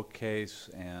build a bookcase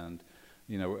and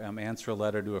answer a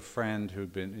letter to a friend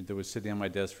that was sitting on my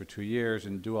desk for 2 years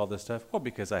and do all this stuff? Well,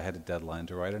 because I had a deadline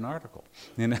to write an article,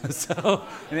 So,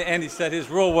 and he said his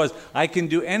rule was, I can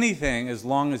do anything as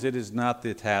long as it is not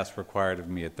the task required of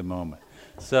me at the moment.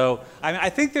 So, I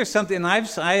think there's something, and I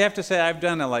have to say I've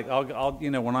done it. Like I'll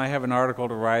when I have an article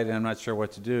to write and I'm not sure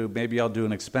what to do, maybe I'll do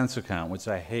an expense account, which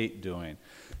I hate doing.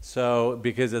 So,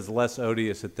 because it's less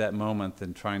odious at that moment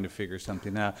than trying to figure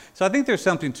something out. So I think there's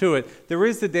something to it. There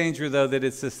is the danger, though, that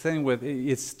it's this thing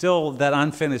it's still, that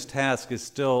unfinished task is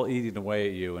still eating away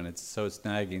at you, and it's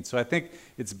nagging. So I think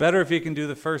it's better if you can do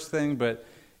the first thing, but,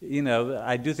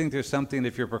 I do think there's something,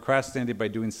 if you're procrastinating by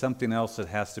doing something else that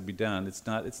has to be done, it's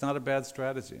not a bad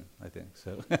strategy, I think,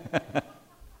 so.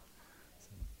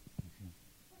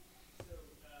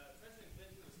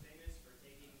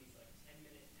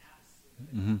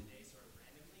 Mm-hmm. Sort of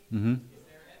randomly. Mm-hmm. Is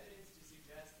there evidence to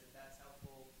suggest that that's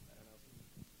helpful? I don't know.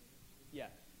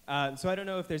 Yeah. So I don't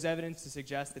know if there's evidence to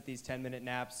suggest that these 10-minute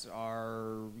naps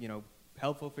are,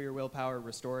 helpful for your willpower,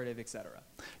 restorative, etc.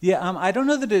 Yeah, I don't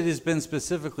know that it has been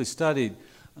specifically studied,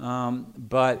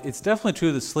 but it's definitely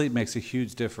true that sleep makes a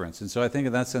huge difference. And so I think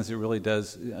in that sense it really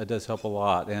does help a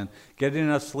lot. And getting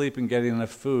enough sleep and getting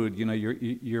enough food,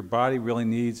 your body really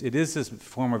needs, it is this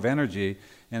form of energy.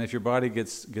 And if your body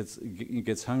gets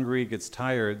hungry, gets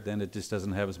tired, then it just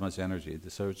doesn't have as much energy.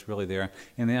 So it's really there.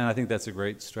 And then I think that's a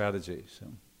great strategy. So,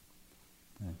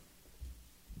 yeah.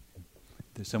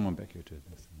 There's someone back here too.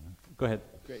 Go ahead.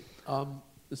 Great.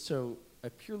 So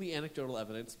purely anecdotal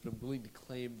evidence, but I'm willing to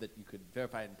claim that you could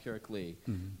verify empirically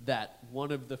that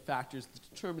one of the factors that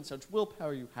determines how much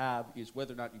willpower you have is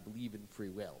whether or not you believe in free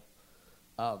will.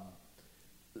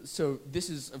 So this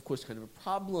is, of course, kind of a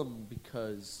problem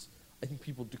because I think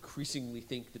people decreasingly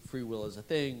think that free will is a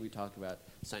thing. We talk about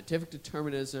scientific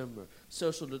determinism or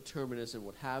social determinism,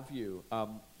 what have you.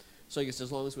 So I guess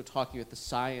as long as we're talking about the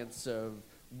science of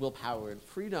willpower and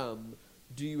freedom,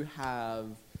 do you have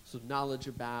sort of knowledge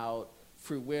about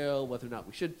free will, whether or not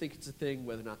we should think it's a thing,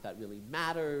 whether or not that really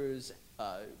matters?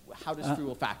 How does free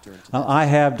will factor into that?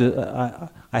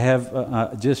 I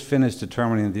have just finished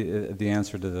determining the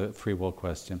answer to the free will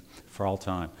question for all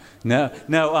time. No.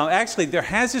 Actually, there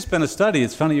has just been a study.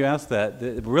 It's funny you asked that.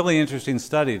 A really interesting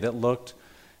study that looked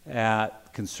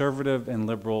at conservative and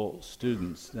liberal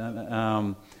students,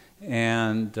 and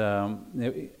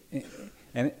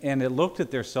it looked at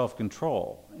their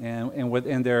self-control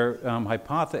and their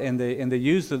hypothesis, and they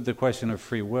used the question of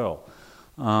free will.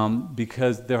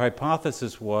 Because their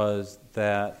hypothesis was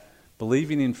that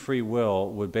believing in free will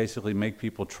would basically make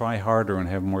people try harder and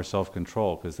have more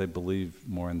self-control because they believe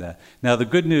more in that. Now, the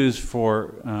good news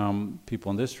for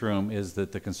people in this room is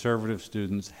that the conservative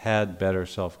students had better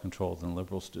self-control than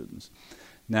liberal students.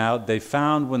 Now, they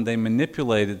found when they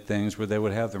manipulated things where they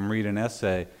would have them read an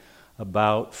essay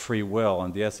about free will,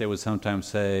 and the essay would sometimes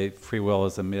say free will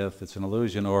is a myth, it's an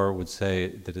illusion, or would say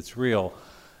that it's real.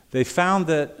 They found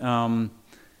that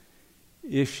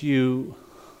if you,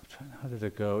 how did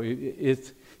it go?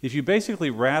 If you basically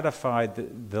ratified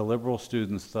the liberal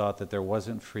students' thought that there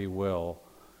wasn't free will,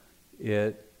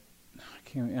 that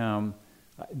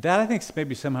I think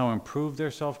maybe somehow improved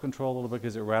their self-control a little bit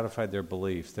because it ratified their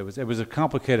beliefs. It was a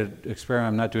complicated experiment.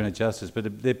 I'm not doing it justice, but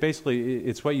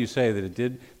it's what you say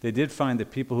that they did find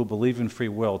that people who believe in free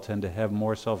will tend to have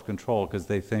more self-control because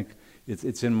they think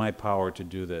it's in my power to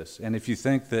do this. And if you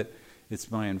think that it's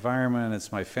my environment,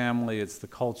 it's my family, it's the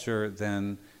culture,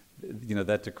 then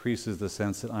that decreases the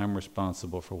sense that I'm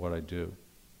responsible for what I do.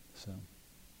 So,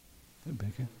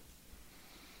 Becca?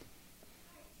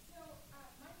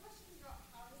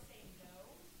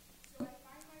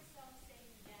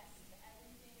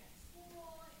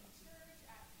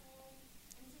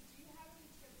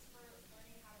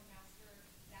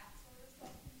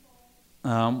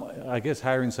 I guess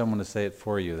hiring someone to say it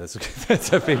for you. That's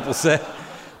what people say.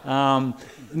 No,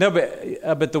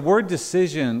 but the word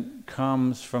decision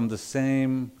comes from the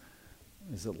same,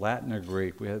 is it Latin or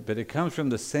Greek? But it comes from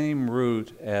the same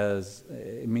root as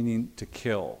meaning to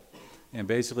kill. And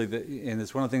basically, and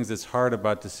it's one of the things that's hard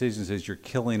about decisions is you're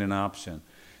killing an option.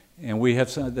 And we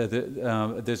have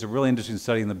there's a really interesting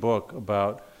study in the book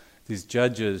about these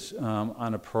judges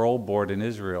on a parole board in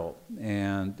Israel,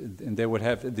 and they would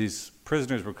have, these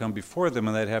prisoners would come before them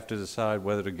and they'd have to decide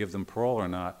whether to give them parole or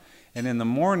not. And in the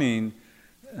morning,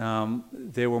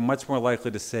 they were much more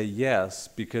likely to say yes,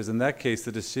 because in that case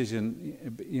the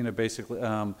decision, basically,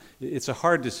 it's a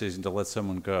hard decision to let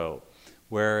someone go.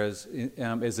 Whereas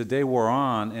as the day wore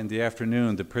on, in the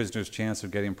afternoon, the prisoner's chance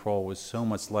of getting parole was so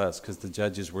much less because the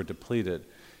judges were depleted.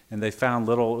 And they found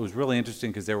it was really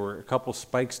interesting because there were a couple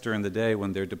spikes during the day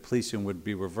when their depletion would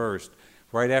be reversed.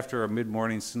 Right after a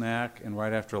mid-morning snack and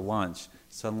right after lunch,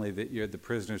 suddenly the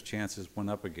prisoner's chances went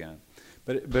up again.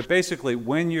 But basically,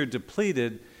 when you're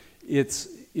depleted, it's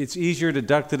easier to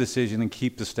duck the decision and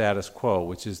keep the status quo,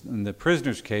 which is, in the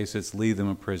prisoner's case, it's leave them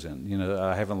in prison.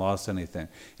 I haven't lost anything.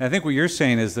 And I think what you're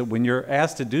saying is that when you're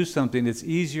asked to do something, it's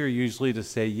easier usually to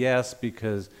say yes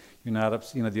because you're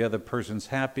not, the other person's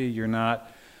happy, you're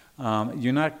not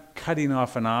cutting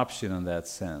off an option in that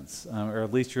sense, or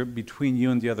at least between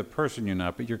you and the other person you're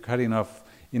not, but you're cutting off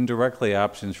indirectly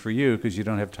options for you because you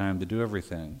don't have time to do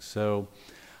everything. So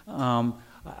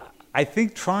I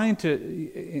think trying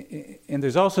to, and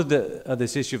there's also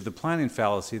this issue of the planning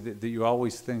fallacy that you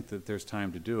always think that there's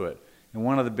time to do it. And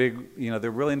one of the big, they're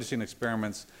really interesting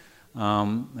experiments.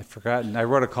 I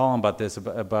wrote a column about this,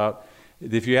 about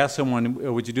if you ask someone,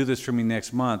 would you do this for me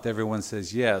next month, everyone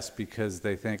says yes because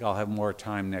they think I'll have more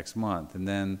time next month. And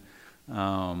then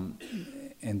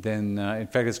in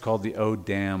fact, it's called the oh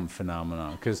damn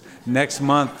phenomenon because next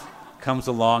month comes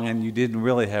along and you didn't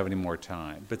really have any more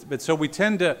time. But so we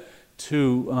tend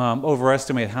to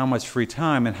overestimate how much free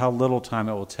time and how little time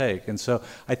it will take. And so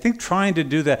I think trying to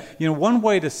do that, one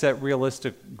way to set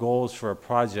realistic goals for a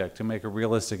project, to make a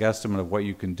realistic estimate of what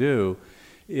you can do,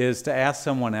 is to ask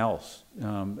someone else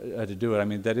to do it. I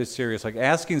mean, that is serious. Like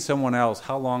asking someone else,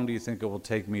 how long do you think it will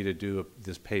take me to do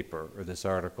this paper or this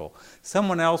article?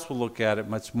 Someone else will look at it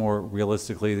much more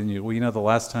realistically than you. Well, the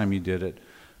last time you did it,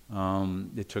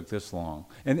 it took this long.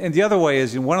 And the other way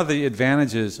is, one of the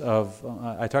advantages of,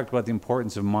 I talked about the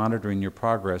importance of monitoring your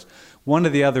progress. One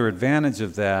of the other advantages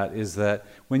of that is that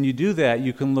when you do that,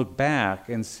 you can look back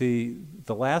and see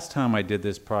the last time I did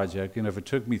this project, if it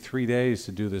took me 3 days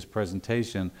to do this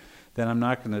presentation, then I'm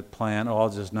not going to plan, I'll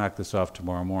just knock this off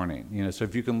tomorrow morning. So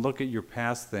if you can look at your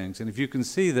past things, and if you can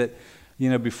see that,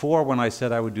 before when I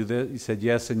said I would do this, you said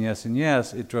yes and yes and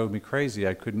yes, it drove me crazy,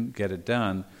 I couldn't get it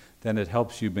done, then it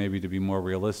helps you maybe to be more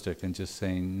realistic than just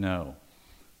saying no.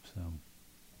 So.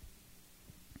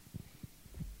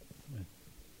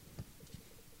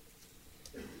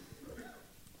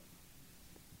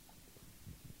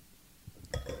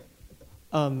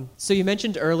 So you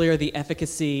mentioned earlier the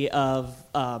efficacy of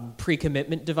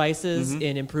pre-commitment devices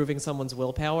in improving someone's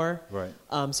willpower. Right.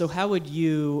 So how would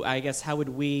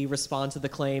we respond to the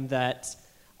claim that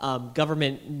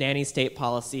government nanny state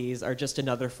policies are just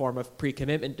another form of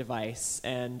pre-commitment device,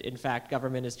 and in fact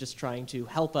government is just trying to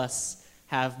help us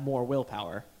have more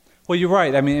willpower? Well, you're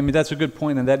right. I mean that's a good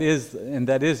point, and that is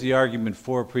the argument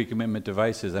for pre-commitment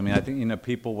devices. I mean, I think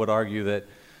people would argue that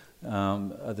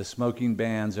the smoking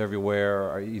bans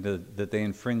everywhere, or, that they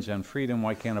infringe on freedom.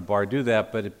 Why can't a bar do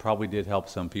that? But it probably did help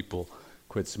some people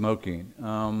quit smoking.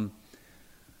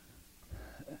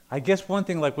 I guess one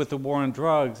thing, like with the war on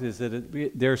drugs, is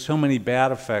that there are so many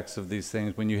bad effects of these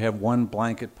things when you have one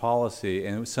blanket policy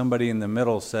and somebody in the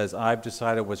middle says, I've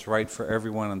decided what's right for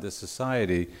everyone in this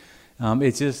society.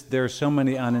 It's just, there are so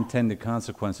many unintended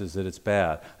consequences that it's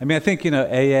bad. I mean, I think,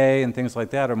 AA and things like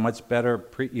that are much better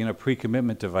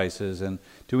pre-commitment devices, and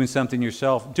doing something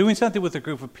yourself, doing something with a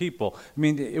group of people. I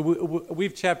mean,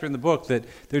 we've chaptered in the book that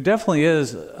there definitely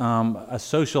is a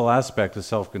social aspect of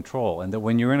self-control, and that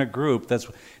when you're in a group,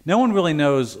 no one really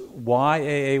knows why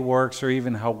AA works or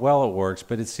even how well it works,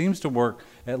 but it seems to work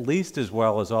at least as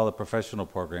well as all the professional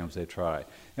programs they try.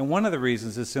 And one of the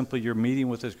reasons is simply you're meeting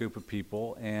with this group of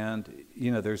people, and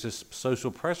there's this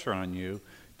social pressure on you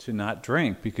to not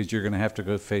drink because you're going to have to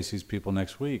go face these people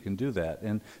next week and do that.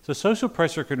 And so social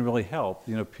pressure can really help.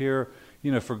 Peer,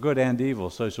 for good and evil,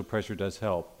 social pressure does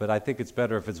help. But I think it's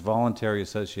better if it's voluntary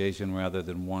association rather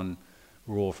than one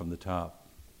rule from the top.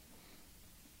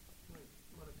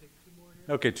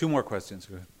 Okay, 2 more questions.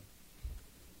 Go ahead.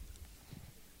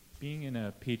 Being in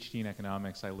a PhD in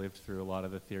economics, I lived through a lot of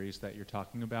the theories that you're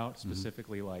talking about,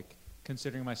 specifically like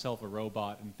considering myself a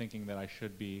robot and thinking that I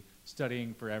should be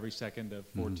studying for every second of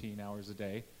 14 hours a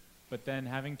day. But then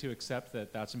having to accept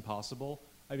that that's impossible,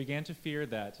 I began to fear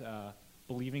that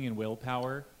believing in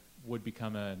willpower would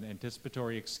become an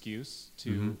anticipatory excuse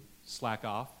to slack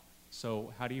off.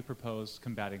 So how do you propose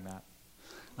combating that?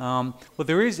 Well,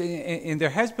 there is, and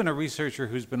there has been a researcher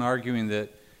who's been arguing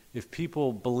that if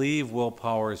people believe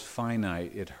willpower is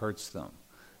finite, it hurts them.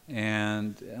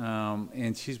 And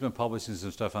she's been publishing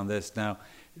some stuff on this. Now,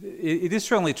 it is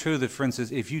certainly true that, for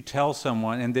instance, if you tell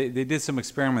someone, and they did some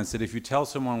experiments, that if you tell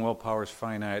someone willpower is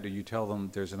finite, or you tell them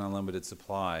there's an unlimited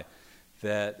supply,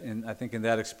 and I think in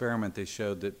that experiment they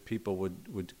showed that people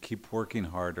would keep working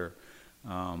harder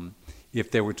if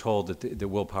they were told that the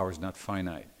willpower is not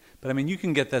finite. But I mean, you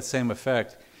can get that same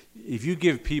effect if you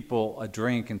give people a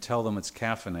drink and tell them it's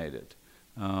caffeinated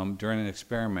during an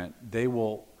experiment.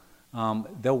 They'll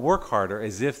work harder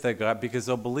as if because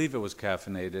they'll believe it was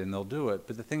caffeinated and they'll do it.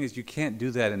 But the thing is, you can't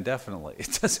do that indefinitely.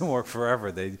 It doesn't work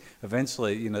forever. They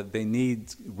eventually, they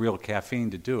need real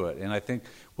caffeine to do it. And I think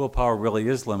willpower really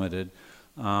is limited.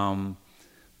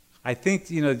 I think,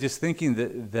 just thinking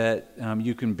that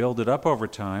you can build it up over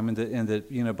time, and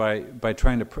that by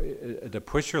trying to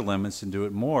push your limits and do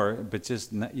it more, but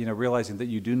just realizing that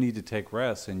you do need to take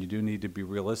rest and you do need to be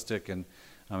realistic in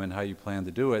how you plan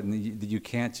to do it, and you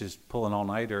can't just pull an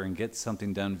all-nighter and get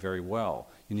something done very well.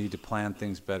 You need to plan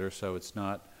things better so it's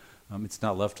not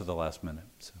left to the last minute.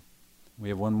 So we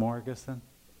have one more, I guess, then.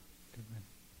 Good.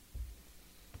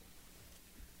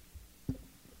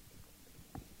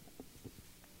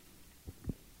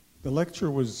 The lecture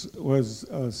was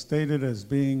stated as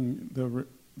being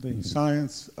the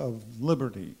science of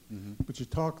liberty, but you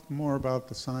talked more about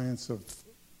the science of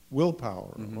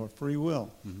willpower or free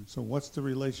will. So what's the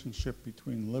relationship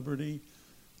between liberty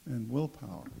and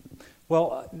willpower?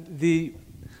 Well, the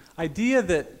idea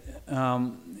that,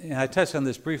 and I touched on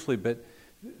this briefly, but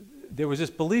there was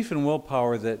this belief in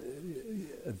willpower that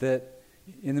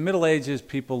in the Middle Ages,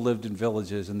 people lived in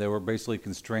villages, and they were basically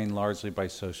constrained largely by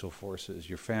social forces: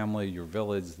 your family, your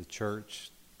village, the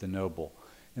church, the noble.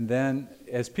 And then,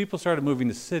 as people started moving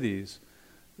to cities,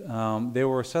 they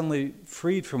were suddenly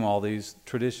freed from all these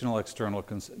traditional external,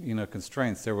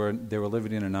 constraints. They were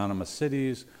living in anonymous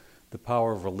cities. The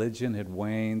power of religion had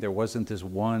waned. There wasn't this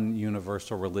one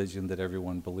universal religion that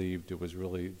everyone believed. It was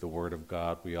really the Word of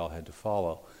God we all had to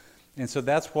follow. And so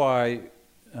that's why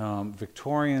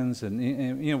Victorians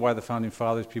and why the Founding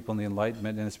Fathers, people in the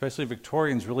Enlightenment, and especially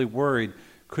Victorians, really worried,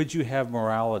 could you have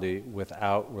morality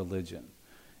without religion?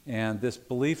 And this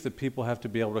belief that people have to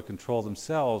be able to control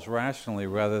themselves rationally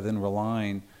rather than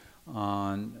relying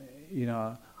on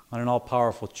an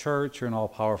all-powerful church or an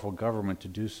all-powerful government to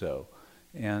do so.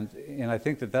 And I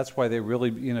think that's why they really,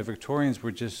 Victorians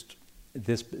were just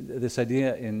this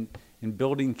idea in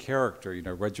building character.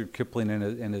 Rudyard Kipling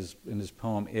in his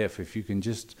poem If you can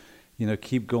just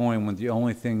keep going when the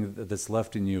only thing that's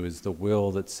left in you is the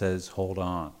will that says hold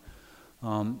on.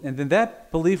 And then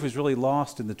that belief was really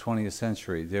lost in the 20th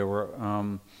century. There were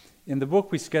in the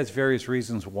book we sketch various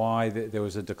reasons why there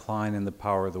was a decline in the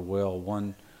power of the will.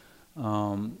 One,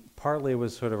 partly it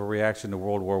was sort of a reaction to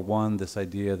World War I, this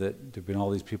idea that there had been all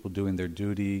these people doing their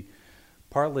duty.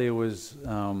 Partly it was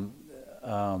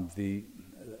the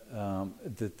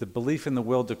belief in the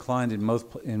will declined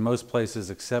in most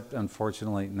places, except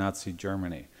unfortunately Nazi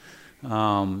Germany.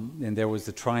 And there was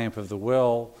the triumph of the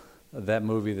will. that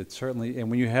movie that certainly, and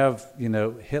when you have,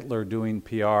 Hitler doing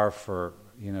PR for,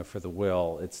 for the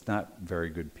will, it's not very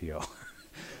good PR.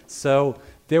 So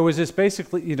there was this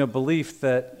basically, belief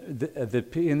that,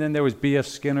 and then there was B.F.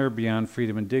 Skinner, Beyond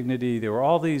Freedom and Dignity. There were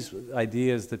all these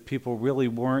ideas that people really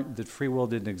weren't, that free will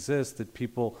didn't exist, that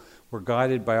people were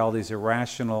guided by all these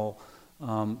irrational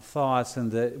thoughts,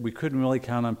 and that we couldn't really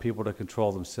count on people to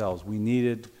control themselves. We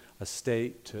needed a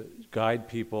state to guide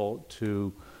people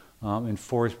to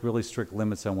enforce really strict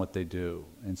limits on what they do.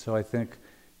 And so I think,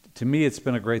 to me, it's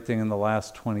been a great thing in the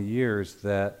last 20 years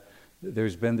that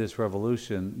there's been this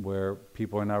revolution where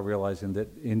people are now realizing that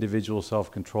individual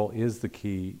self-control is the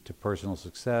key to personal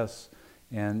success,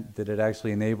 and that it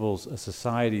actually enables a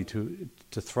society to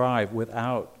thrive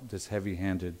without this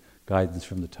heavy-handed guidance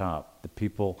from the top, that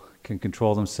people can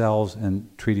control themselves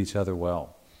and treat each other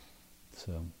well.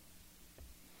 So,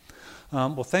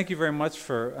 well, thank you very much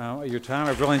for your time.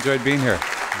 I've really enjoyed being here.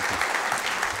 Thank you.